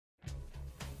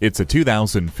It's a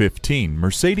 2015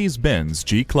 Mercedes-Benz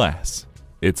G-Class.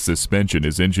 Its suspension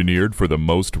is engineered for the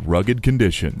most rugged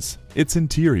conditions. Its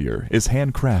interior is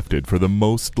handcrafted for the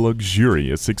most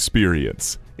luxurious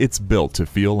experience. It's built to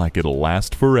feel like it'll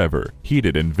last forever.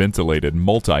 Heated and ventilated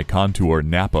multi-contour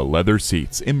Napa leather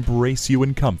seats embrace you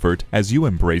in comfort as you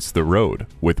embrace the road.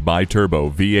 With bi-turbo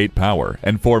V8 power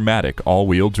and 4MATIC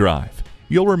all-wheel drive,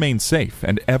 you'll remain safe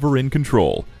and ever in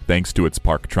control thanks to its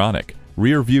Parktronic,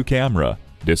 rear-view camera,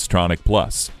 Distronic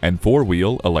Plus, and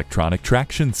 4-wheel electronic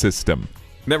traction system.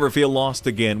 Never feel lost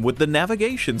again with the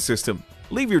navigation system.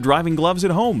 Leave your driving gloves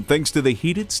at home thanks to the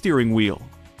heated steering wheel.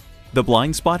 The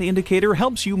blind spot indicator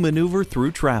helps you maneuver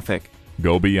through traffic.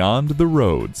 Go beyond the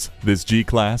roads. This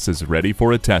G-Class is ready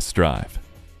for a test drive.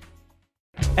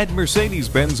 At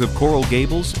Mercedes-Benz of Coral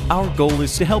Gables, our goal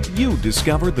is to help you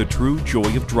discover the true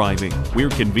joy of driving. We're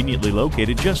conveniently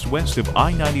located just west of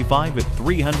I-95 at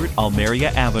 300 Almeria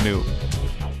Avenue.